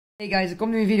Hey guys, er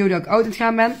komt nu een video dat ik oud aan het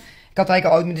gaan ben. Ik had eigenlijk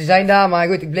al oud moeten zijn daar, maar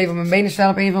goed, ik bleef op mijn benen staan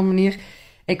op een of andere manier.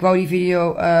 Ik wou die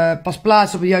video pas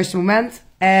plaatsen op het juiste moment.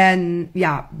 En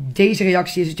ja, deze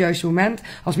reactie is het juiste moment.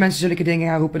 Als mensen zulke dingen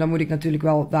gaan roepen, dan moet ik natuurlijk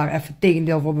wel daar even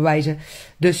tegendeel voor bewijzen.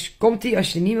 Dus komt-ie, als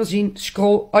je het niet wil zien,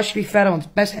 scroll alsjeblieft verder, want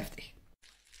het is best heftig.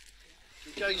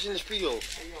 Kijk eens in de spiegel.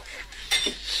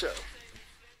 Zo.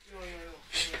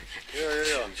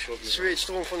 Ja. Het zweet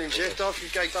stroomt van je gezicht af, je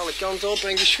kijkt alle kanten op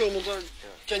en geschummeld.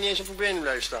 Kan niet eens op je benen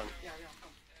blijven staan.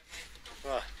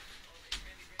 Ja.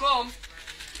 Kom!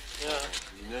 Ja.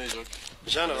 Nee, zo. We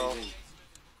zijn er al.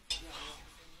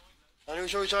 En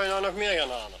hoezo zou je nou nog meer gaan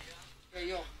halen? Ja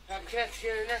joh, heb ik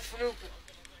net verlopen.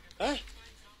 Hè?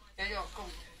 Ja joh,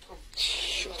 kom.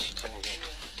 Shit,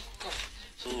 Kom.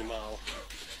 zie je maar al.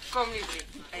 Kom liefie.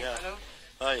 Hey, Ja. hallo.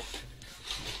 Hoi.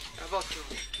 Ja, wat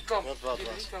joh. Kom. Wat?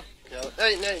 Liefie, kom. Ja.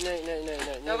 Nee.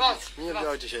 Ja, wat? Niet op de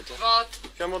auto zitten. Wat?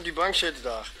 Ga maar op die bank zitten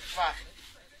daar. Waar?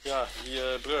 Ja,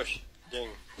 die brug ding.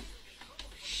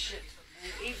 Shit.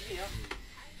 Even hier. Ja.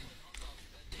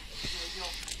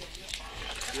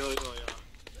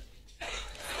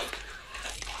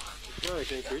 Ja, ik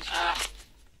denk goed.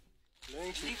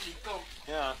 Links. Liefie, kom.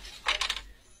 Ja.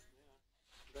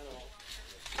 Ik ben er al.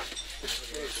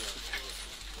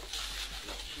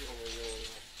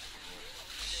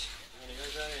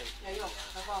 Ja joh,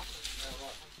 ga wat.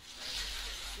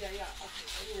 Ja, oké.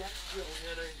 Ja.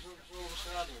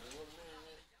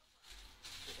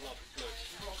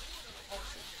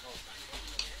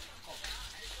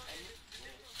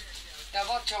 Ja,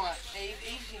 wat jongen? Nee,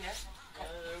 even zien hè. Kom.